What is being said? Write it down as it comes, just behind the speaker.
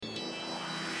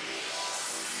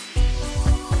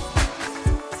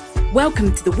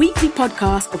Welcome to the weekly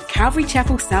podcast of Calvary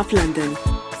Chapel, South London,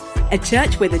 a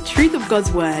church where the truth of God's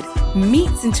word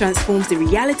meets and transforms the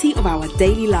reality of our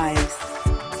daily lives.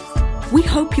 We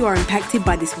hope you are impacted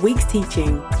by this week's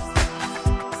teaching.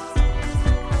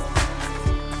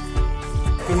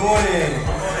 Good morning.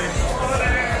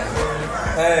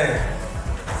 Hey.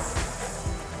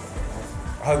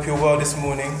 I hope you're well this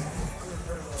morning.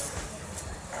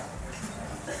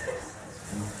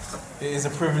 It is a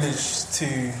privilege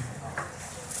to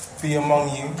be among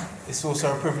you. It's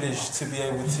also a privilege to be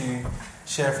able to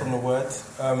share from the Word.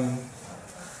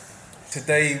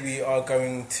 Today we are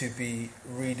going to be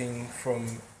reading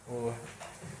from, or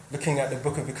looking at the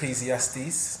book of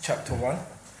Ecclesiastes, chapter 1,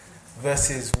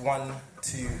 verses 1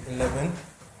 to 11.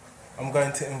 I'm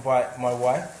going to invite my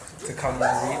wife to come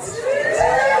and read.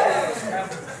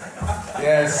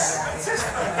 Yes.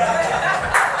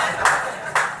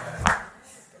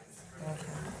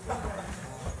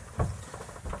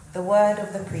 The word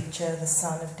of the preacher, the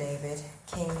son of David,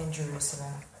 king in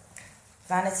Jerusalem.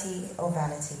 Vanity of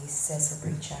vanities, says the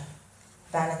preacher.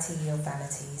 Vanity of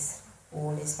vanities,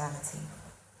 all is vanity.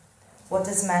 What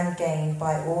does man gain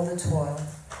by all the toil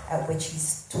at which he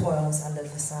toils under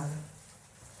the sun?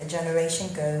 A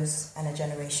generation goes and a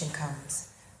generation comes,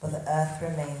 but the earth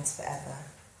remains forever.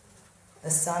 The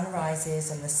sun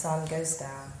rises and the sun goes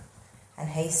down, and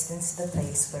hastens to the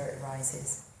place where it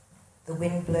rises. The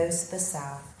wind blows to the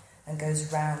south and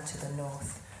goes round to the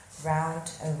north. Round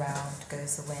and round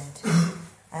goes the wind,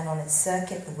 and on its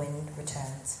circuit the wind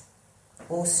returns.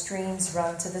 All streams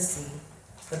run to the sea,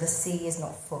 but the sea is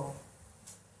not full.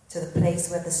 To the place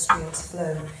where the streams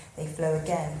flow, they flow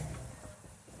again.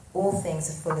 All things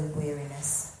are full of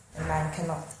weariness, and man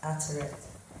cannot utter it.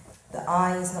 The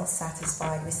eye is not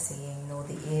satisfied with seeing, nor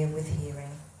the ear with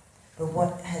hearing. But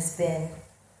what has been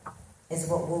is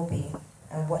what will be,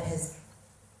 and what has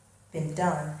been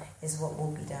done is what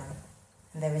will be done.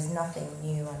 And there is nothing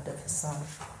new under the sun.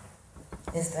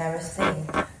 Is there a thing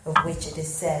of which it is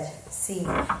said, see,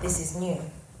 this is new?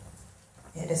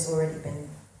 It has already been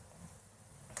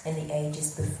in the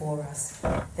ages before us.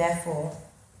 Therefore,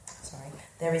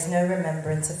 there is no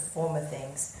remembrance of former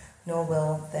things, nor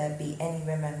will there be any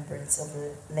remembrance of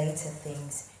the later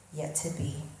things yet to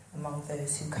be among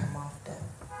those who come after.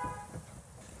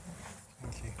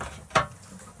 Thank you.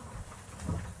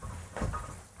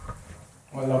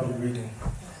 I love your reading.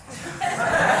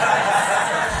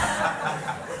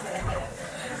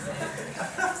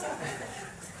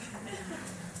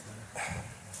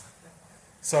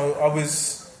 So I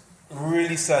was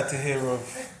really sad to hear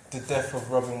of the death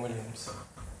of Robin Williams.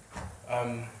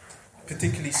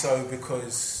 Particularly so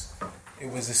because it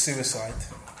was a suicide.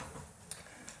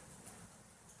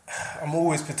 I'm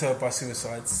always perturbed by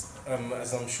suicides,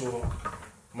 as I'm sure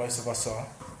most of us are.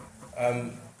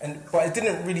 But it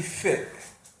didn't really fit.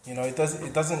 You know, it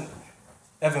doesn't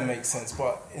ever make sense.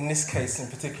 But in this case in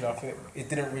particular, I think it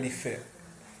didn't really fit.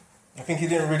 I think it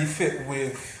didn't really fit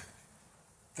with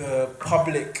the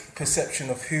public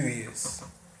perception of who he is.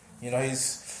 You know,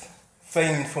 he's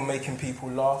famed for making people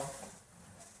laugh.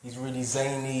 He's really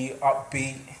zany,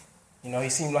 upbeat. You know, he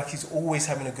seemed like he's always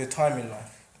having a good time in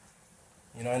life.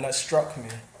 You know, and that struck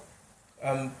me.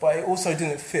 But it also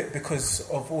didn't fit because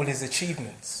of all his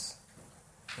achievements.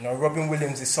 You know, Robin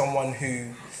Williams is someone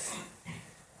who,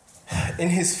 in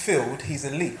his field, he's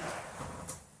elite.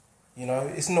 You know,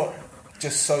 it's not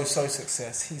just so-so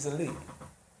success, he's elite.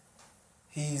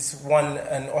 He's won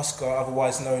an Oscar,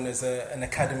 otherwise known as an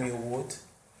Academy Award.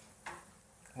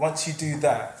 Once you do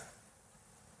that,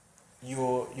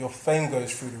 your fame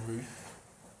goes through the roof,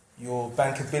 your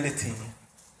bankability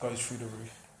goes through the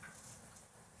roof.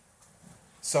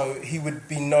 So he would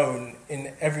be known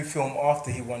in every film after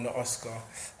he won the Oscar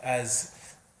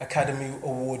as Academy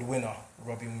Award winner,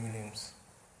 Robin Williams.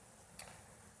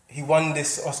 He won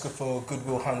this Oscar for Good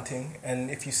Will Hunting,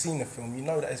 and if you've seen the film, you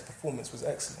know that his performance was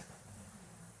excellent.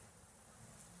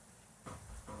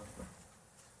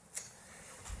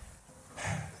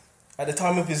 At the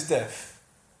time of his death,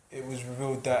 it was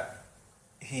revealed that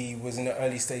he was in the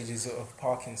early stages of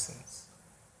Parkinson's.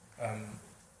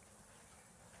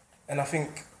 And I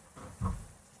think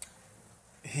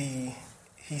he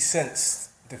sensed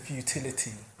the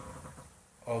futility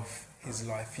of his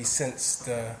life. He sensed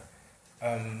the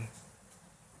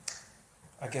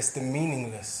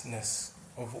meaninglessness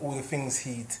of all the things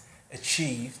he'd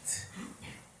achieved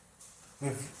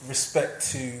with respect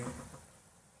to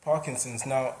Parkinson's.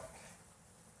 Now,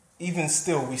 even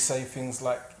still, we say things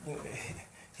like, you know,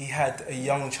 he had a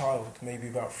young child, maybe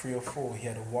about 3 or 4. He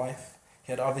had a wife.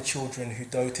 He had other children who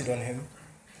doted on him.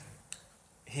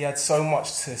 He had so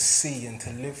much to see and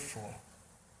to live for.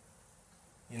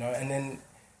 and then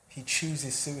he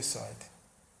chooses suicide.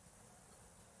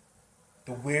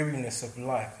 The weariness of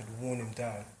life had worn him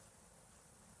down.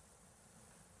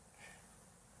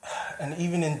 And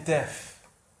even in death,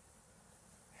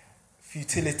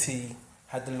 futility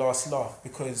had the last laugh,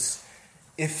 because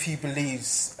if he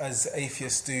believes, as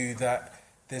atheists do, that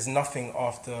there's nothing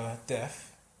after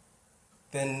death,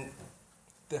 then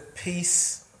the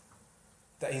peace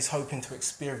that he's hoping to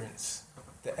experience,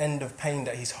 the end of pain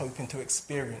that he's hoping to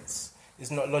experience,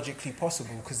 is not logically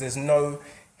possible, because there's no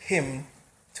him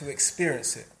to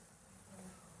experience it.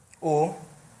 Or,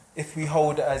 if we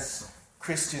hold as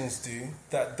Christians do,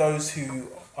 that those who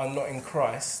are not in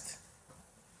Christ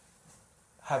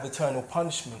have eternal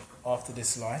punishment after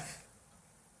this life,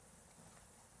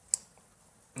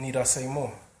 need I say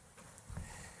more?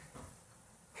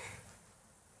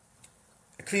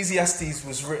 Ecclesiastes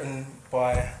was written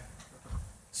by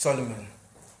Solomon,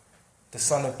 the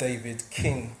son of David,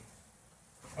 king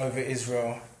over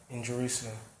Israel in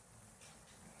Jerusalem.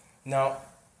 Now,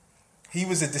 he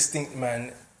was a distinct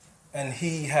man, and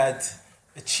he had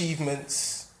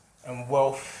achievements and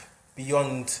wealth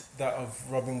beyond that of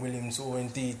Robin Williams, or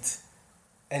indeed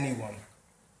anyone.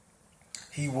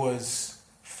 He was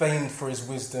famed for his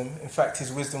wisdom. In fact,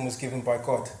 his wisdom was given by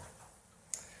God.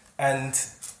 And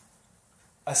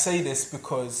I say this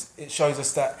because it shows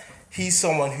us that he's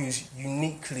someone who's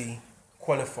uniquely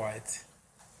qualified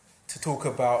to talk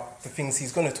about the things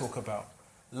he's going to talk about.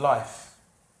 Life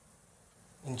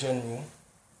in general.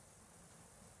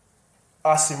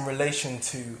 Us in relation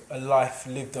to a life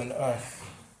lived on earth.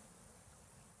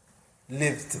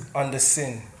 Lived under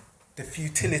sin. The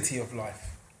futility of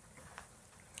life.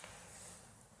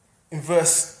 In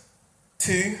verse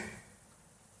 2,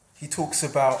 he talks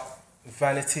about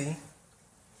vanity.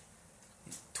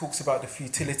 He talks about the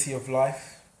futility of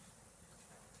life.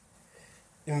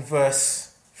 In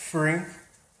verse 3,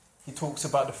 he talks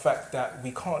about the fact that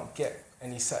we can't get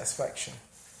any satisfaction.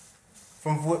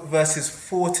 From verses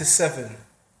 4 to 7,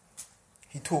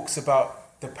 he talks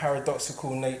about the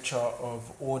paradoxical nature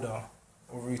of order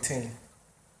or routine.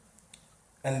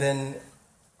 And then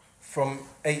from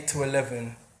 8 to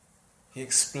 11, he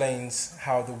explains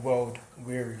how the world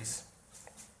wearies.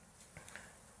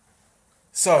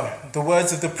 So, the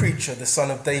words of the preacher, the son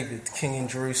of David, king in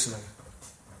Jerusalem.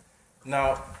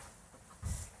 Now,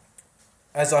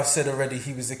 as I've said already,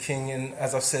 he was a king, and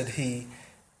as I've said, he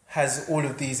has all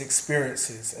of these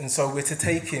experiences. And so we're to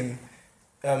take him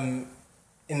in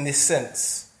this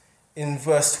sense. In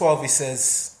verse 12, he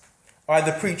says, I,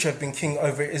 the preacher, have been king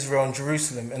over Israel and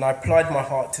Jerusalem, and I applied my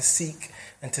heart to seek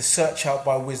and to search out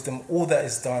by wisdom all that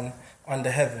is done under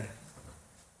heaven.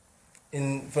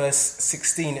 In verse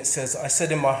 16, it says, I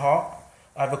said in my heart,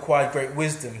 I have acquired great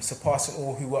wisdom, surpassing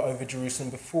all who were over Jerusalem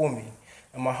before me,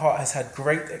 and my heart has had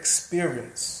great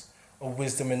experience of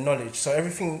wisdom and knowledge. So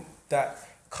everything that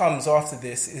comes after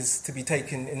this is to be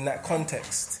taken in that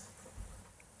context.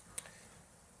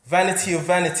 Vanity of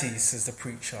vanities, says the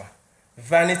preacher.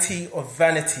 Vanity of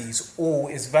vanities, all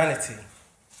is vanity.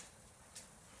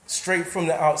 Straight from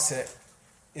the outset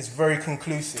is very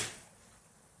conclusive.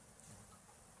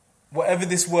 Whatever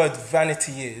this word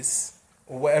vanity is,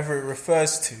 or whatever it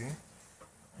refers to,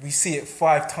 we see it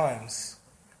 5 times.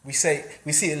 We see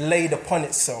it laid upon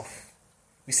itself.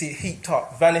 We see it heaped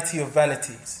up. Vanity of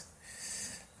vanities.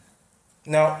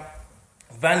 Now,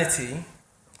 vanity,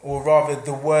 or rather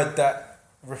the word that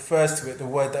refers to it, the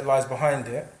word that lies behind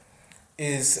it,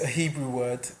 is a Hebrew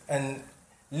word, and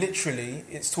literally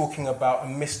it's talking about a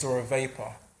mist or a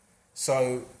vapor.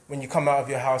 So when you come out of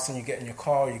your house and you get in your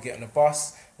car, or you get on a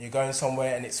bus, and you're going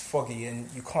somewhere and it's foggy and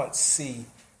you can't see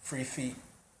 3 feet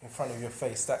in front of your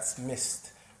face, that's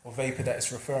mist or vapor that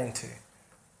it's referring to.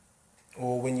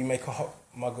 Or when you make a hot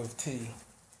mug of tea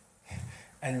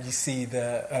and you see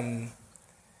the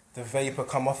vapor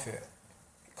come off it,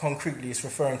 concretely it's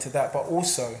referring to that, but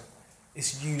also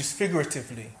it's used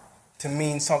figuratively to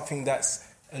mean something that's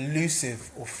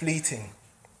elusive or fleeting.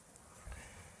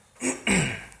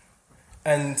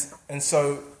 and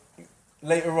so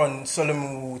later on,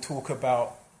 Solomon will talk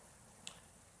about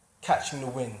catching the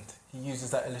wind. He uses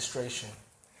that illustration.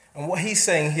 And what he's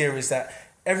saying here is that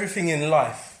everything in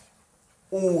life,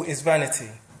 all is vanity.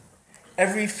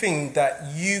 Everything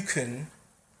that you can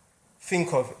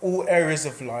think of, all areas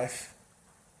of life,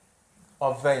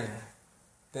 are vain.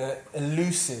 They're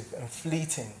elusive and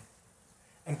fleeting.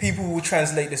 And people will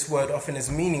translate this word often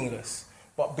as meaningless,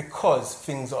 but because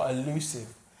things are elusive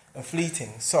and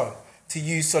fleeting. So, to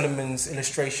use Solomon's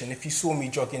illustration, if you saw me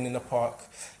jogging in the park,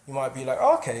 you might be like,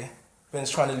 oh, okay,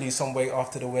 Ben's trying to lose some weight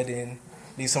after the wedding,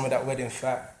 lose some of that wedding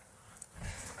fat.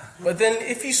 But then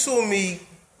if you saw me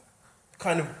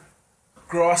kind of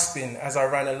grasping as I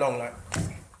ran along, like,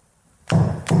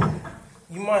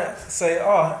 you might say,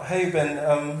 oh, hey Ben,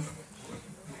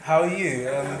 how are you?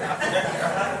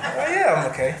 Oh yeah,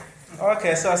 I'm okay.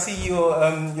 Okay, so I see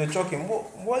you're jogging.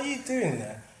 What are you doing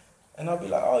there? And I'll be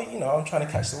like, oh, I'm trying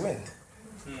to catch the wind.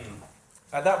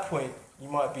 At that point, you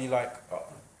might be like, oh,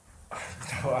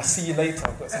 I'll see you later,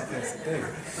 I've got something to do.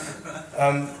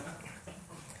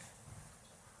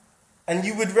 And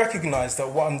you would recognise that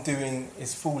what I'm doing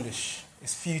is foolish,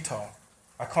 it's futile.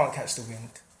 I can't catch the wind.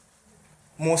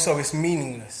 More so, it's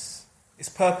meaningless, it's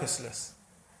purposeless.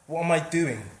 What am I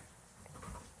doing?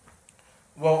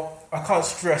 Well, I can't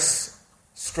stress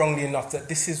strongly enough that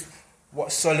this is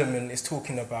what Solomon is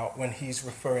talking about when he's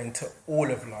referring to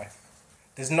all of life.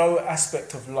 There's no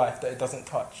aspect of life that it doesn't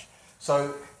touch.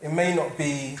 So it may not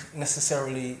be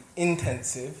necessarily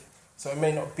intensive, so it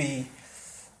may not be,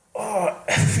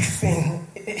 everything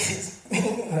is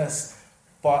meaningless,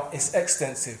 but it's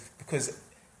extensive because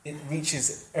it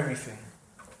reaches everything.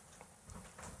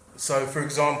 So, for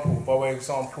example, by way of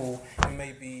example, it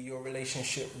may be your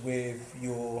relationship with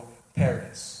your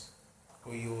parents,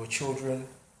 or your children,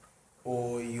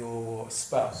 or your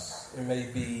spouse. It may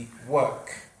be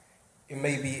work. It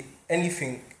may be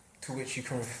anything to which you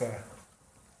can refer.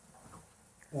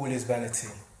 All is vanity.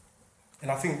 And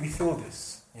I think we feel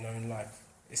this, in life.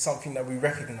 It's something that we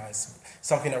recognize,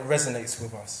 something that resonates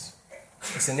with us.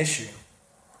 It's an issue.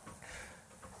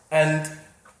 And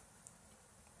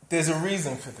there's a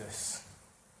reason for this.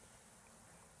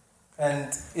 And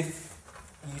if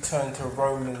you turn to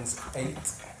Romans 8,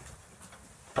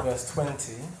 verse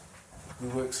 20, we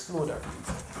will explore that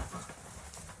reason.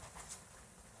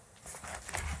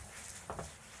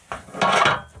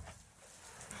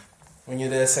 When you're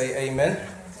there, say amen.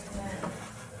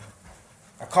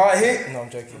 I can't hear. No, I'm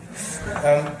joking.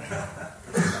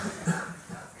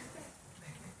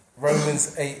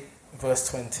 Romans 8, verse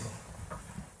 20.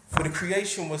 For the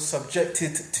creation was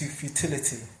subjected to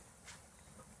futility.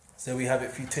 So we have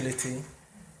it, futility,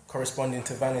 corresponding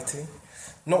to vanity.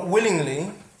 Not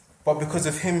willingly, but because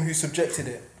of him who subjected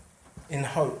it, in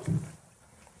hope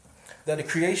that the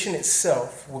creation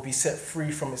itself will be set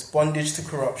free from its bondage to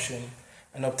corruption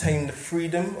and obtain the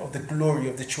freedom of the glory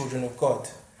of the children of God.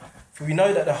 For we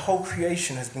know that the whole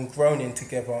creation has been groaning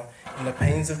together in the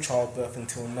pains of childbirth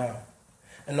until now.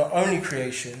 And not only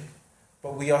creation,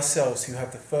 but we ourselves who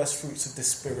have the first fruits of the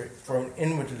Spirit groan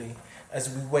inwardly as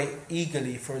we wait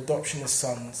eagerly for adoption as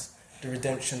sons, the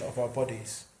redemption of our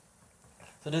bodies.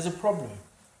 So there's a problem.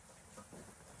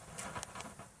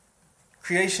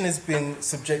 Creation has been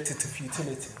subjected to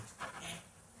futility.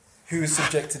 Who has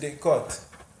subjected it? God.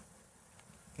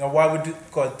 Now, why would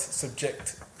God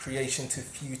subject creation to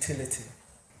futility?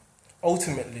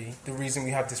 Ultimately, the reason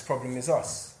we have this problem is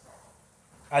us.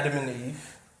 Adam and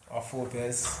Eve, our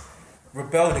forebears,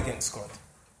 rebelled against God.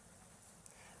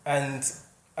 And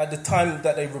at the time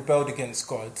that they rebelled against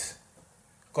God,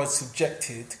 God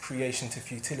subjected creation to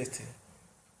futility.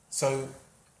 So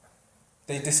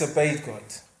they disobeyed God.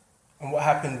 And what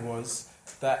happened was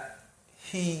that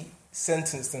he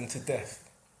sentenced them to death.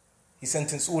 He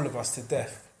sentenced all of us to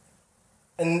death.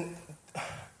 And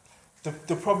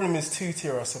the problem is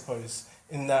two-tier, I suppose,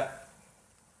 in that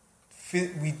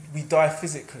we die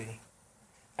physically.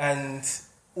 And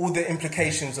all the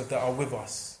implications of that are with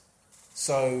us.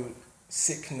 So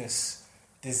sickness,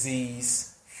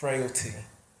 disease, frailty,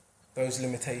 those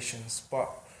limitations. But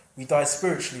we die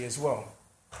spiritually as well.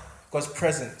 God's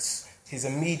presence, his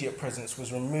immediate presence,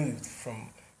 was removed from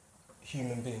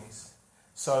human beings.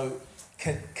 So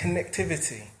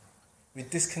connectivity, we're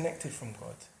disconnected from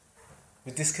God.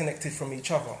 We're disconnected from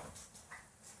each other.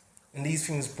 And these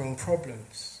things bring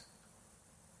problems.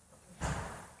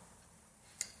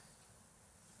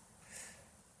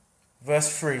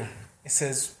 Verse 3, it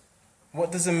says,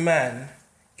 what does a man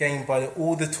gain by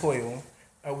all the toil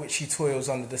at which he toils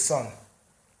under the sun?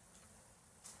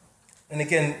 And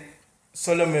again,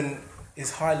 Solomon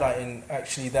is highlighting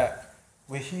actually that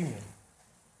we're human.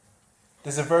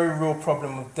 There's a very real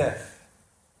problem of death.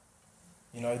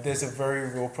 There's a very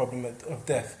real problem of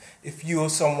death. If you're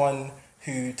someone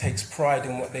who takes pride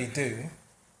in what they do,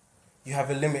 you have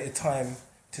a limited time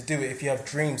to do it. If you have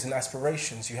dreams and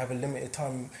aspirations, you have a limited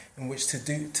time in which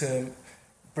to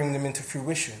bring them into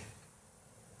fruition.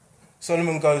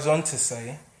 Solomon goes on to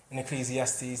say in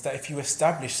Ecclesiastes that if you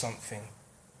establish something,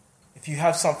 if you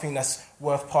have something that's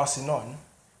worth passing on,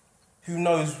 who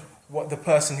knows what the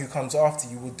person who comes after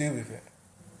you will do with it?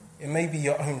 It may be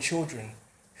your own children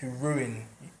who ruin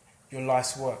your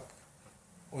life's work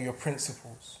or your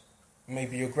principles. It may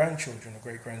be your grandchildren or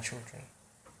great-grandchildren.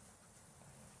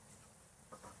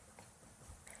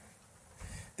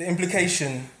 The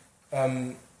implication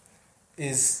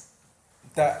is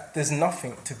that there's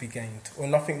nothing to be gained, or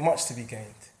nothing much to be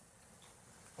gained,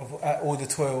 of all the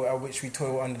toil at which we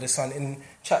toil under the sun. In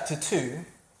chapter 2,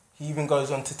 he even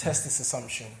goes on to test this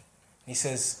assumption. He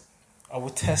says, I will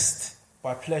test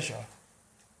by pleasure.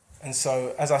 And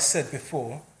so, as I said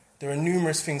before, there are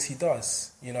numerous things he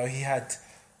does. You know, he had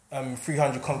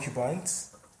 300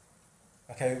 concubines,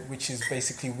 okay, which is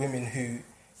basically women who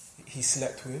he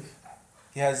slept with.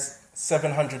 He has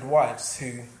 700 wives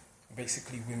who are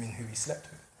basically women who he slept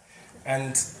with.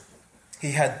 And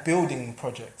he had building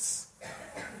projects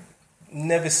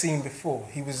never seen before.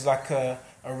 He was like a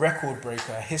record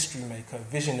breaker, a history maker,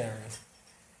 visionary.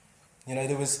 You know,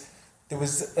 there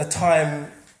was a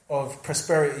time of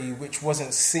prosperity which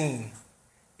wasn't seen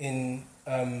in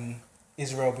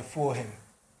Israel before him,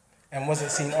 and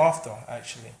wasn't seen after,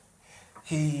 actually.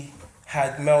 He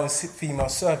had male and female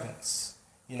servants.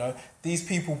 You know, these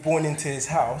people born into his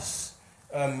house,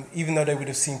 even though they would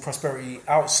have seen prosperity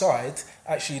outside,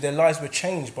 actually their lives were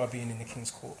changed by being in the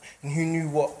king's court. And who knew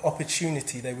what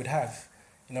opportunity they would have,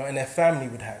 you know, and their family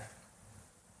would have.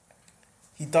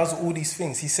 He does all these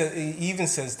things. He even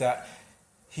says that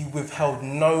he withheld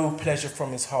no pleasure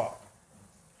from his heart.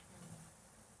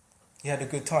 He had a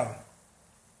good time.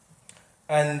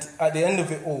 And at the end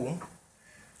of it all,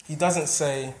 he doesn't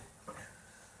say,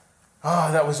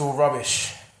 that was all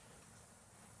rubbish.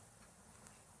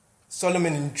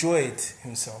 Solomon enjoyed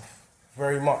himself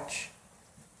very much.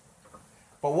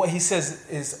 But what he says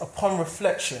is, upon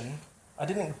reflection, I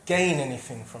didn't gain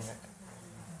anything from it.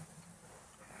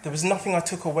 There was nothing I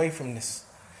took away from this.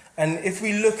 And if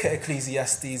we look at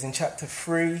Ecclesiastes in chapter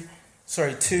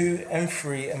 2 and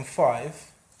 3 and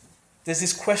 5, there's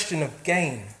this question of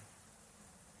gain.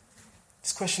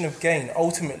 This question of gain.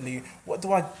 Ultimately, what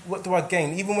do I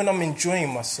gain? Even when I'm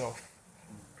enjoying myself,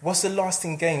 what's the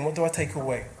lasting gain? What do I take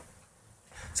away?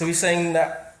 So he's saying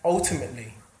that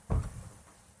ultimately,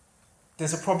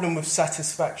 there's a problem with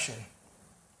satisfaction.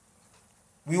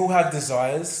 We all have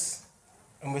desires,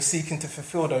 and we're seeking to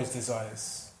fulfill those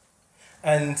desires.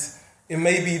 And it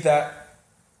may be that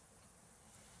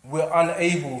we're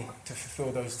unable to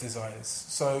fulfill those desires.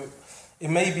 So it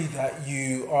may be that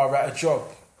you are at a job,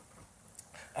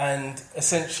 and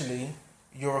essentially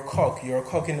you're a cog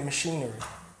in the machinery.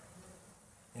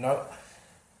 You know,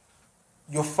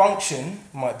 your function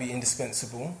might be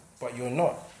indispensable, but you're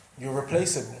not. You're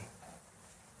replaceable.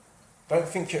 Don't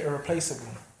think you're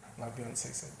irreplaceable, like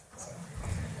Beyonce said. So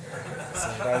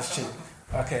that was cheap.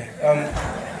 Okay.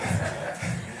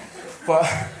 But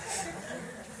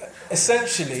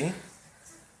essentially,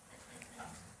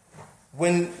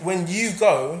 when you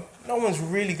go, no one's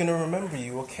really going to remember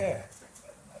you or care.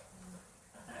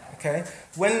 Okay?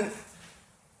 When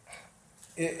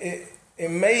it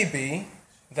may be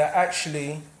that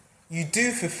actually you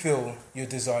do fulfill your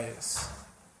desires.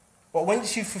 But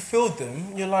once you've fulfilled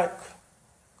them, you're like,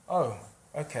 oh,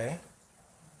 okay.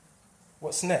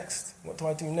 What's next? What do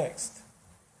I do next?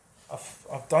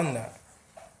 I've done that.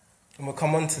 And we'll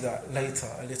come on to that later,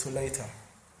 a little later.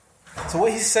 So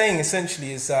what he's saying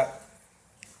essentially is that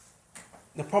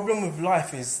the problem with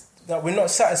life is that we're not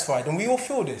satisfied. And we all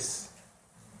feel this.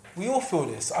 We all feel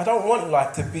this. I don't want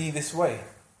life to be this way.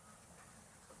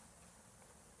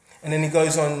 And then he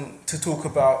goes on to talk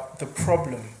about the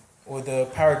problem or the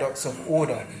paradox of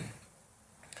order.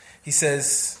 He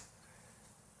says,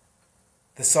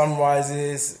 the sun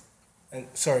rises,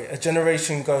 a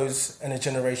generation goes and a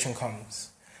generation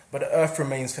comes, but the earth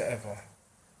remains forever.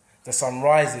 The sun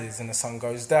rises and the sun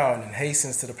goes down and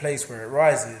hastens to the place where it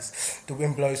rises. The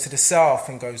wind blows to the south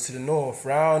and goes to the north.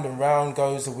 Round and round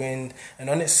goes the wind, and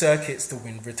on its circuits the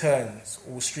wind returns.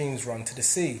 All streams run to the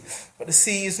sea, but the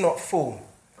sea is not full.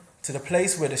 To the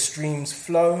place where the streams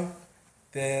flow,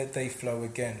 there they flow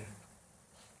again.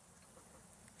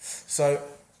 So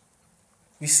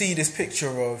we see this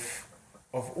picture of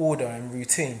order and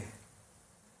routine.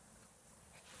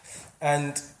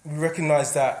 And we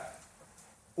recognize that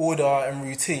order and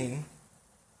routine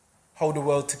hold the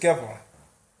world together.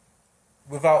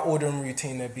 Without order and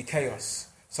routine, there'd be chaos.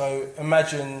 So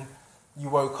imagine you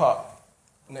woke up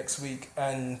next week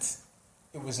and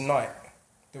it was night.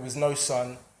 There was no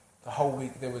sun. The whole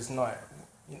week there was night.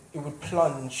 It would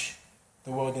plunge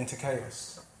the world into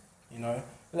chaos, you know,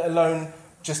 let alone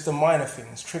just the minor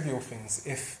things, trivial things.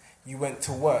 If you went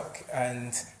to work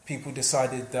and people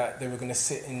decided that they were going to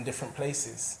sit in different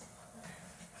places,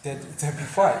 there'd be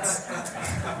fights.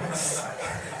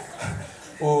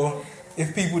 Or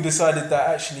if people decided that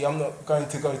actually I'm not going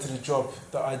to go to the job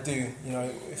that I do, you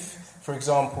know, if, for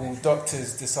example,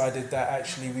 doctors decided that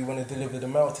actually we want to deliver the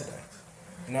mail today.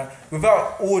 You know,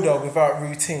 without order, without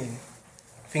routine,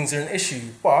 things are an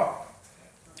issue. But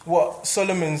what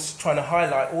Solomon's trying to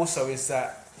highlight also is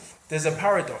that there's a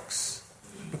paradox,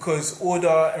 because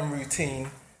order and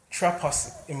routine trap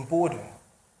us in boredom.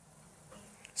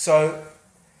 So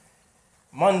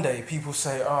Monday, people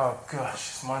say, oh gosh,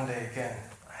 it's Monday again.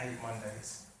 I hate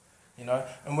Mondays. You know,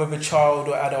 and whether child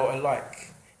or adult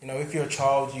alike. You know, if you're a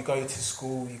child, you go to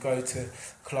school, you go to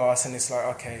class, and it's like,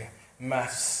 okay,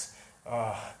 maths,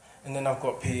 and then I've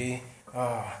got PE,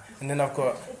 and then I've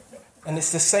got... And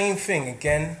it's the same thing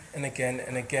again and again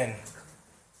and again.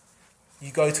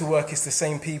 You go to work, it's the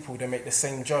same people, they make the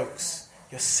same jokes.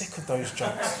 You're sick of those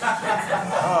jokes.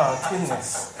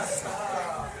 Goodness.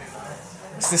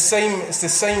 It's the same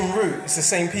route, it's the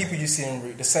same people you see en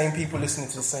route, the same people listening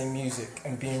to the same music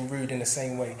and being rude in the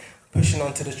same way, pushing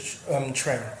onto the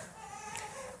train.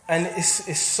 And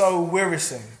it's so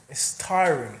wearisome, it's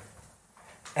tiring.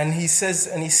 And he says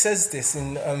this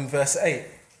in verse 8.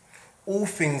 All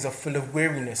things are full of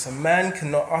weariness, a man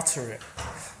cannot utter it.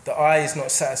 The eye is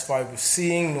not satisfied with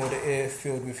seeing, nor the ear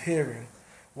filled with hearing.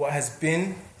 What has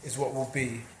been is what will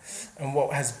be, and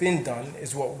what has been done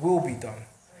is what will be done.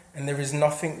 And there is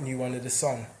nothing new under the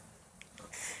sun.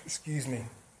 Excuse me.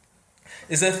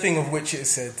 Is there a thing of which it is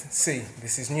said, see,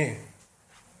 this is new?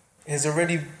 It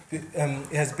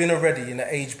has been already in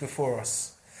the age before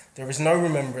us. There is no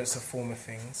remembrance of former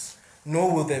things, nor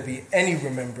will there be any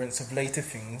remembrance of later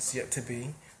things yet to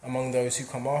be among those who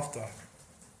come after.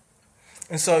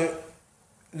 And so,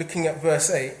 looking at verse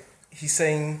 8, he's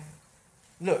saying,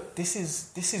 look, this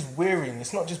is wearying.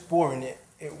 It's not just boring,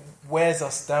 it wears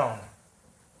us down.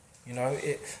 You know,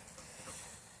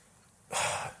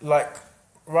 like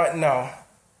right now,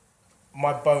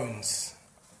 my bones,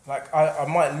 like I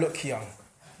might look young.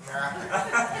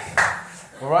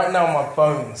 But right now my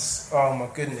bones, oh my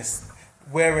goodness,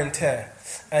 wear and tear.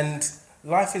 And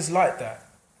life is like that.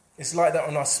 It's like that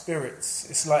on our spirits.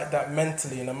 It's like that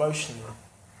mentally and emotionally.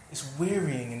 It's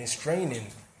wearying and it's draining.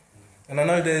 And I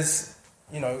know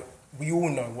we all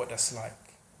know what that's like.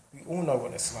 We all know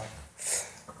what that's like.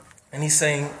 And he's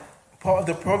saying, part of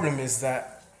the problem is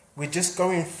that we're just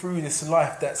going through this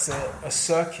life that's a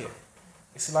circuit.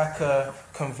 It's like a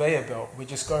conveyor belt. We're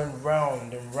just going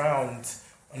round and round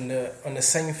on the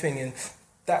same thing. And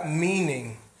that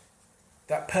meaning,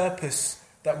 that purpose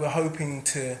that we're hoping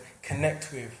to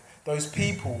connect with, those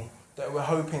people that we're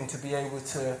hoping to be able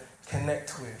to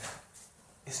connect with,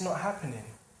 it's not happening.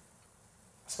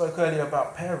 I spoke earlier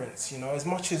about parents, you know, as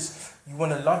much as you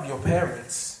want to love your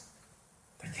parents,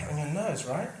 they get on your nerves,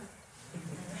 right?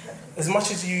 As much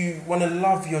as you want to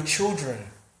love your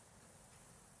children,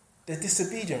 they're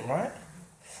disobedient, right?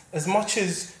 As much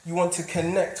as you want to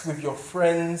connect with your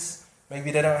friends,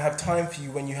 maybe they don't have time for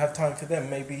you when you have time for them.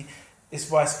 Maybe it's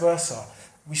vice versa.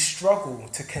 We struggle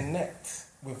to connect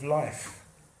with life.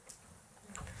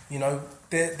 You know,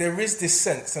 there is this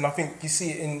sense, and I think you see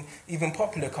it in even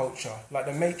popular culture, like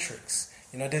The Matrix.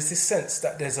 You know, there's this sense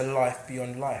that there's a life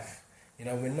beyond life. You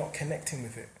know, we're not connecting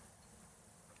with it.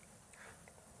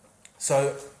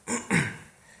 So,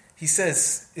 he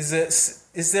says, is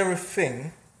there a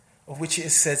thing of which it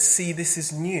is said, see, this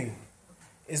is new?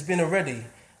 It's been already.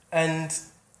 And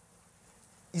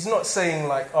he's not saying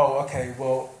like, oh, okay,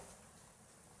 well,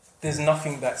 there's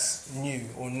nothing that's new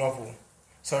or novel.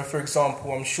 So, for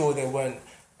example, I'm sure there weren't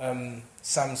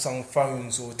Samsung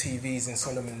phones or TVs in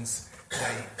Solomon's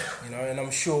day, you know, and I'm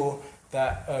sure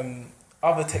that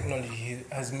other technology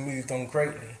has moved on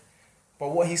greatly.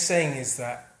 But what he's saying is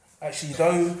that actually,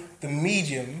 though the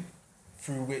medium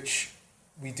through which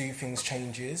we do things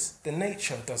changes, the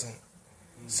nature doesn't.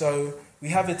 So we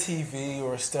have a TV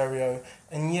or a stereo,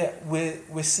 and yet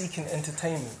we're seeking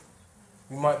entertainment.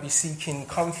 We might be seeking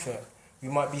comfort. We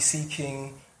might be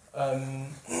seeking,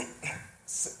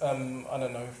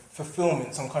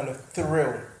 fulfillment, some kind of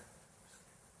thrill.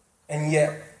 And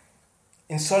yet,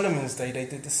 in Solomon's day, they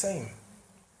did the same.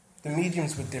 The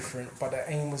mediums were different, but their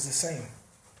aim was the same.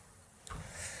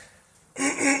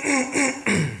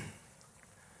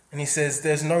 And he says,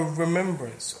 there's no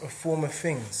remembrance of former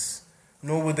things,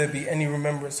 nor will there be any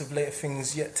remembrance of later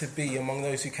things yet to be among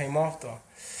those who came after.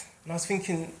 And I was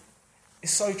thinking,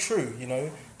 it's so true, you know.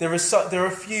 There are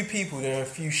a few people, there are a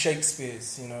few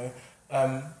Shakespeares, you know,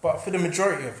 but for the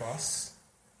majority of us,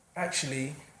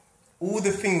 actually, all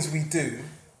the things we do,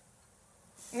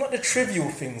 not the trivial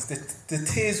things, the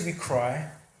tears we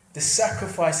cry, the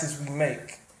sacrifices we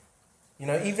make, you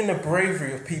know, even the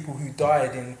bravery of people who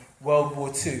died in World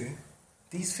War II,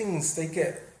 these things, they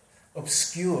get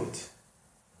obscured.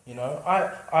 You know,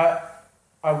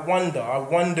 I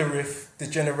wonder if the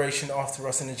generation after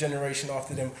us and the generation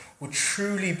after them will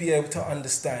truly be able to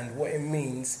understand what it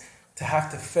means to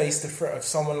have to face the threat of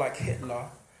someone like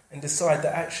Hitler and decide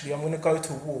that actually I'm going to go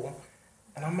to war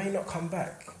and I may not come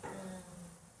back.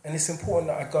 And it's important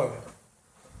that I go.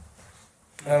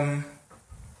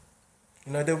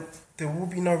 There will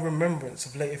be no remembrance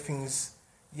of later things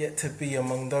yet to be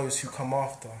among those who come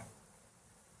after.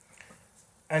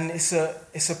 And it's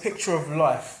a picture of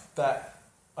life that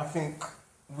I think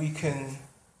we can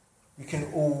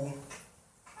all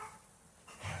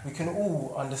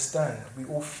understand. We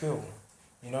all feel,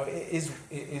 it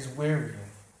is wearying,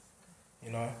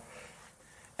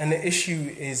 and the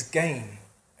issue is gain.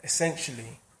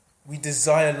 Essentially, we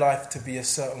desire life to be a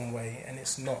certain way, and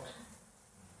it's not.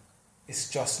 It's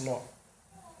just not.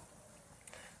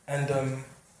 And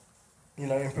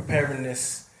in preparing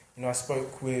this, I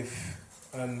spoke with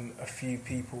a few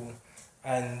people,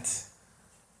 and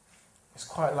it's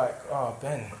quite like,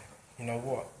 Ben, you know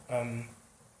what?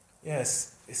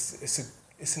 Yes,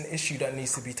 it's an issue that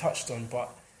needs to be touched on, but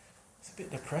it's a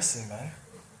bit depressing, man.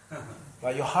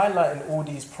 Like, you're highlighting all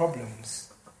these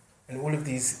problems and all of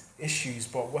these issues,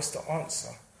 but what's the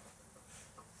answer?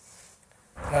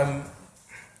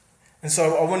 And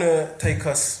so I want to take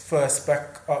us first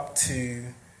back up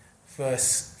to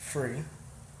verse 3,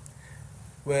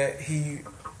 where he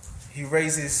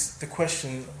raises the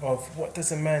question of what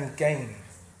does a man gain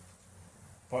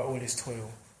by all his toil?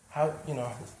 How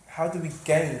do we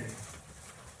gain?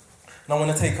 And I want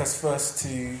to take us first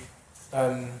to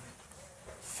 1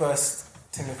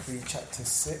 Timothy chapter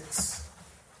 6.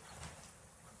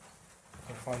 I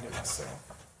can find it myself.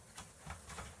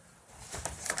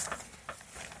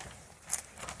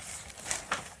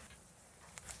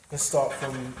 Let's start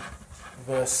from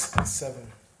verse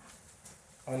 7.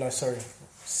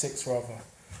 6 rather.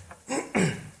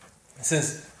 It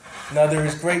says, "Now there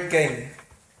is great gain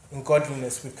in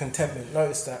godliness with contentment."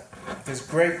 Notice that. There's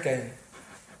great gain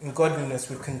in godliness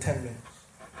with contentment.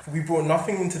 For we brought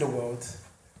nothing into the world,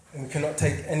 and we cannot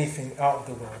take anything out of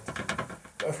the world.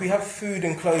 But if we have food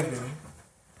and clothing,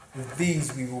 with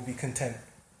these we will be content.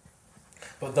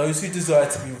 But those who desire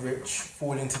to be rich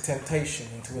fall into temptation,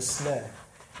 into a snare,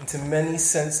 into many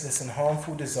senseless and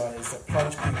harmful desires that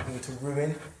plunge people into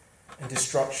ruin and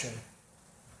destruction.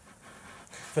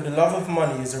 For the love of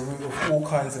money is a root of all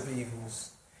kinds of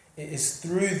evils. It is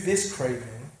through this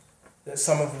craving that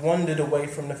some have wandered away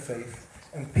from the faith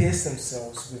and pierced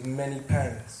themselves with many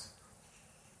pangs.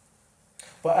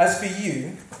 But as for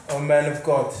you, O man of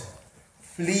God,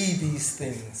 flee these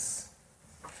things.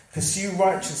 Pursue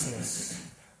righteousness,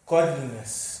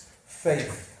 godliness,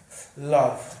 faith,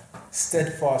 love,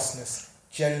 steadfastness,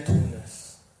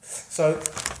 gentleness. So,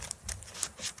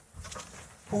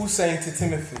 Paul's saying to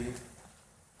Timothy,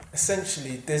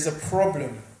 essentially, there's a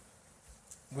problem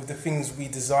with the things we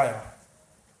desire.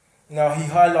 Now, he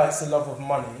highlights the love of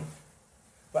money,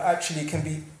 but actually it can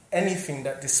be anything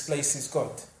that displaces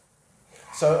God.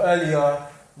 So earlier,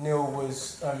 Neil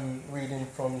was reading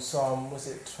from Psalm,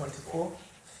 24?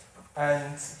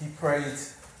 And he prayed,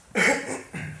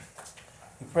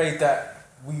 that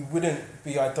we wouldn't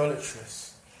be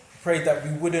idolatrous. He prayed that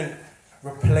we wouldn't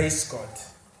replace God.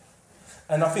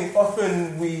 And I think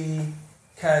often we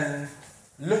can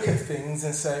look at things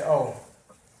and say, oh,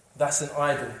 that's an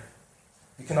idol.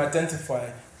 We can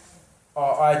identify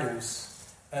our idols.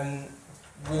 And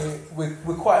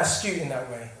we're quite astute in that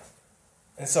way.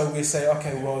 And so we say,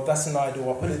 okay, well, that's an idol.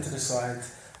 I'll put it to the side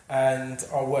and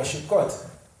I'll worship God.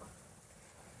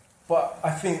 But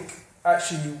I think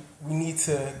actually we need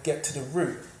to get to the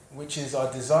root, which is our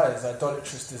desires,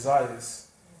 idolatrous desires.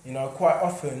 Quite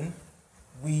often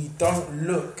we don't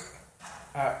look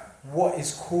at what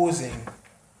is causing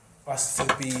us to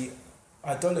be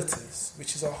idolaters,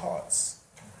 which is our hearts.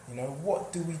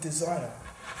 What do we desire?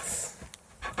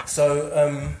 So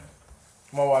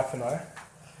my wife and I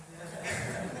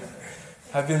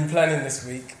have been planning this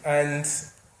week, and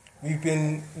we've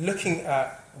been looking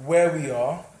at where we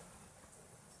are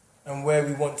and where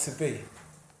we want to be.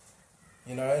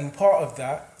 And part of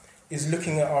that is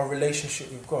looking at our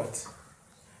relationship with God.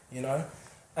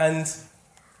 And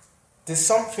there's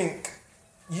something,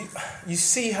 you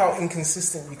see how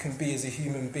inconsistent you can be as a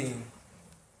human being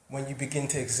when you begin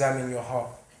to examine your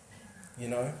heart.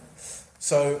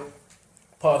 So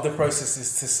part of the process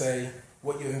is to say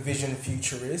what your envisioned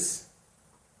future is,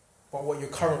 but what your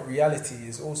current reality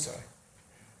is also.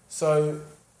 So,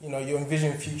 your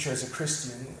envisioned future as a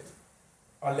Christian,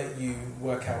 I'll let you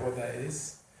work out what that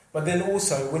is. But then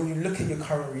also, when you look at your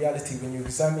current reality, when you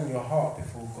examine your heart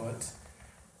before God,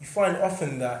 you find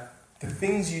often that the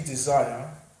things you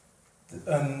desire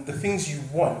the things you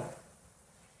want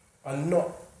are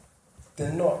not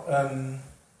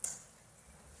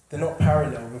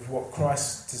parallel with what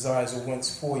Christ desires or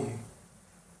wants for you.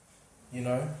 You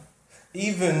know,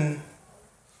 even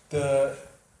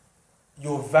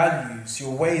your values,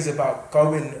 your ways about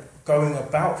going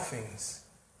about things,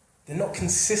 they're not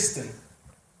consistent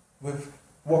with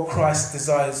what Christ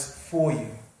desires for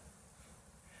you.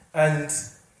 And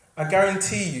I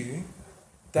guarantee you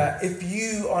that if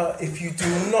you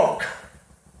do not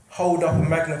hold up a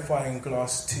magnifying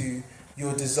glass to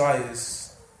your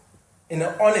desires in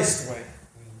an honest way,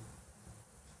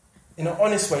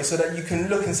 so that you can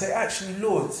look and say, actually,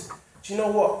 Lord, do you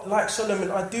know what? Like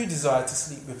Solomon, I do desire to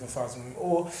sleep with 1,000 women,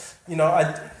 or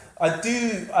I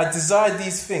desire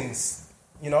these things.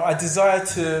 I desire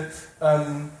to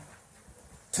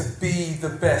be the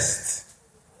best,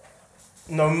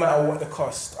 no matter what the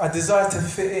cost. I desire to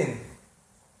fit in.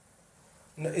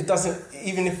 It doesn't,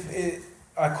 even if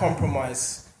I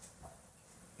compromise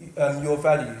your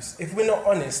values. If we're not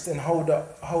honest and hold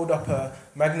up a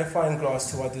magnifying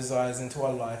glass to our desires and to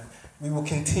our life, we will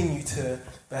continue to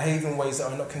behave in ways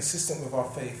that are not consistent with our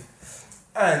faith.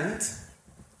 And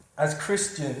as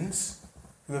Christians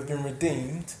who have been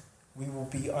redeemed, we will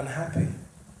be unhappy.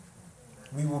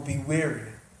 We will be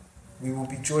weary. We will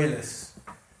be joyless.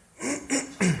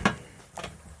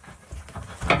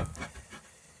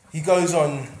 He goes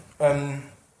on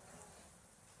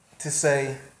to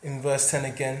say in verse 10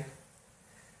 again,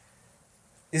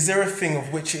 is there a thing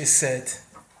of which it is said,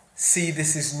 see,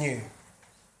 this is new?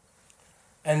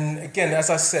 And again, as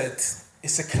I said,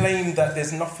 it's a claim that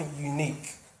there's nothing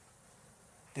unique.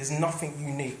 There's nothing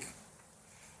unique.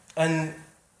 And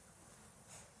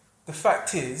the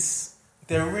fact is,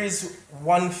 there is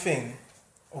one thing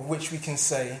of which we can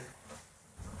say,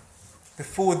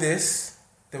 before this,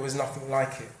 there was nothing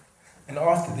like it. And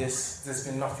after this, there's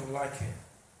been nothing like it.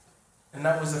 And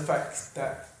that was the fact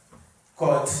that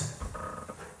God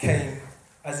came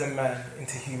as a man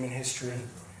into human history,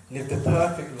 lived a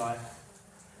perfect life,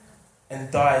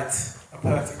 and died a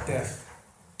perfect death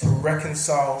to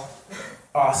reconcile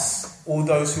us, all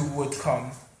those who would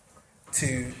come,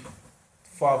 to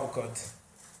Father God.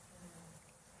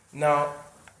 Now,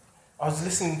 I was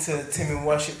listening to Tim in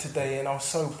worship today and I was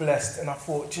so blessed, and I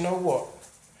thought, do you know what?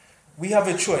 We have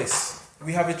a choice.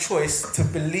 We have a choice to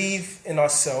believe in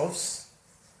ourselves,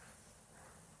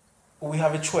 or we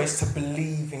have a choice to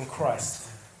believe in Christ.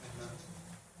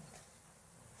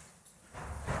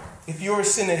 If you're a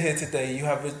sinner here today, you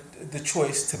have the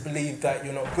choice to believe that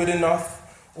you're not good enough,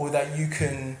 or that you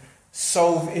can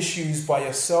solve issues by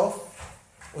yourself,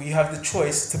 or you have the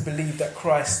choice to believe that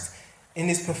Christ, in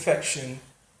his perfection,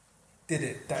 did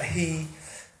it, that he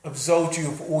absolved you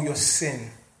of all your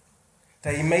sin,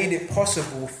 that he made it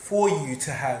possible for you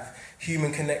to have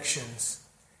human connections.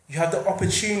 You have the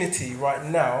opportunity right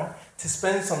now to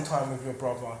spend some time with your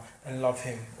brother and love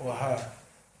him or her.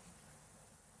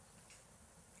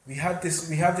 We have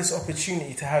this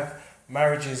opportunity to have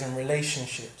marriages and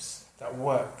relationships that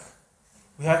work.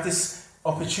 We have this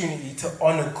opportunity to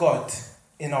honor God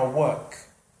in our work.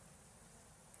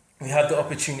 We have the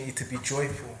opportunity to be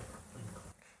joyful.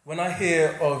 When I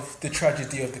hear of the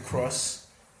tragedy of the cross,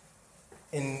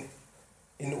 in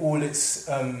all its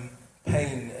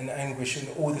pain and anguish and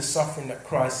all the suffering that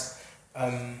Christ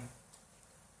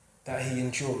that he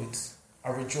endured,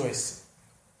 I rejoice.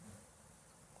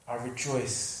 I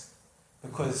rejoice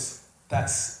because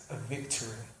that's a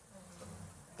victory.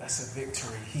 That's a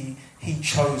victory. He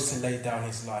chose to lay down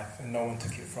his life and no one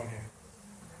took it from him.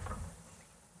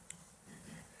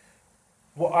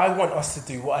 What I want us to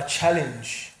do, what I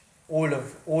challenge all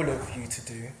of you to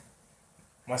do,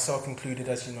 myself included,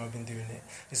 as you know, I've been doing it,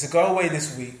 is to go away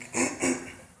this week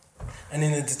and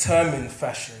in a determined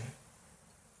fashion,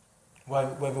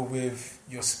 whether with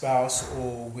your spouse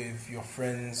or with your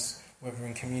friends, whether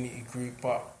in community group,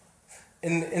 but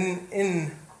in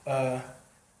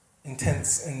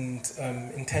intense and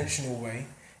intentional way,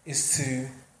 is to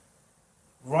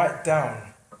write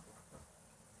down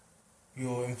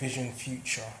your envisioned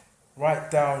future, write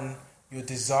down your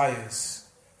desires,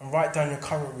 and write down your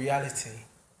current reality.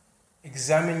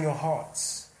 Examine your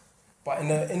hearts, but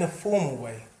in a formal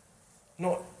way,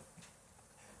 not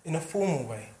in a formal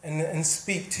way, and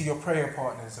speak to your prayer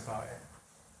partners about it.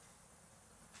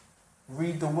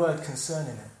 Read the word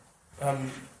concerning it.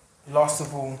 Last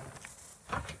of all,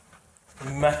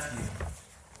 in Matthew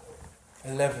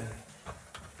 11.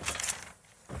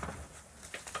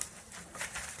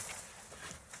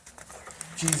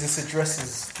 Jesus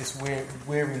addresses this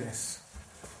weariness.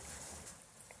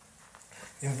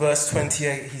 In verse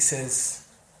 28, he says,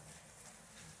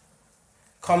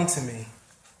 Come to me,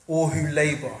 all who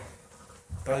labour,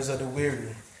 those are the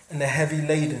weary, and the heavy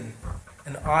laden,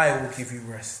 and I will give you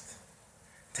rest.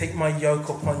 Take my yoke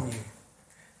upon you,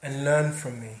 and learn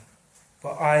from me,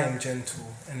 for I am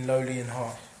gentle and lowly in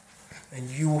heart, and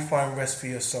you will find rest for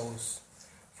your souls.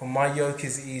 For my yoke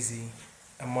is easy,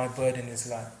 and my burden is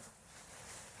light.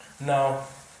 Now,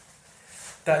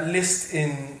 that list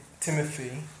in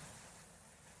Timothy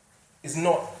is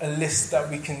not a list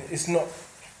that it's not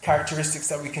characteristics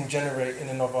that we can generate in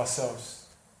and of ourselves.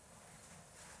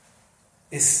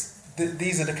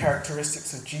 These are the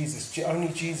characteristics of Jesus. Only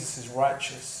Jesus is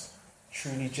righteous,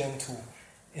 truly gentle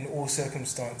in all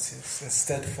circumstances, and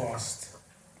steadfast.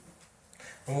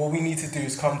 And what we need to do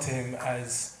is come to him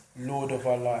as Lord of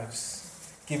our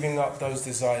lives, giving up those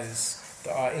desires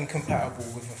that are incompatible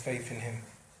with a faith in him.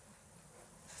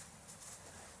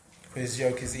 For his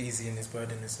yoke is easy and his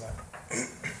burden is light.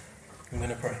 I'm going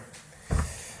to pray.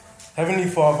 Heavenly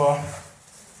Father,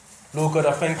 Lord God,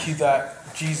 I thank you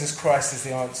that Jesus Christ is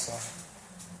the answer.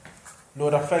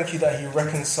 Lord, I thank you that he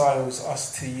reconciles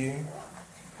us to you.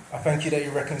 I thank you that he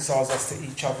reconciles us to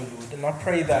each other, Lord. And I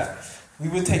pray that we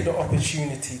would take the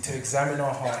opportunity to examine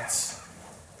our hearts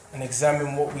and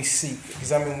examine what we seek,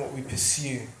 examine what we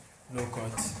pursue, Lord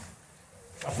God.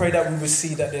 I pray that we would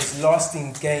see that there's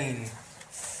lasting gain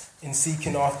in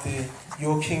seeking after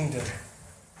your kingdom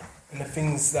and the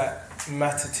things that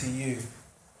matter to you.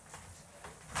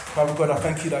 Father God, I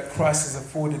thank you that Christ has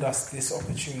afforded us this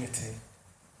opportunity.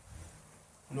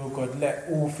 Lord God, let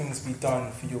all things be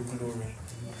done for your glory.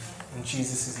 In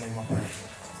Jesus' name I pray.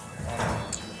 Amen.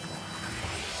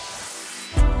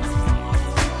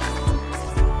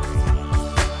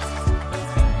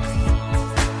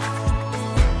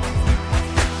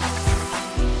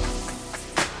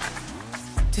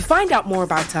 To find out more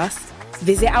about us,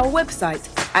 visit our website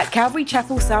at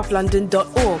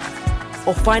calvarychapelsouthlondon.org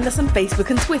or find us on Facebook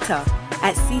and Twitter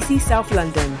at CC South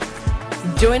London.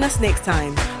 Join us next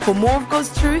time for more of God's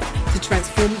truth to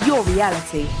transform your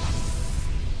reality.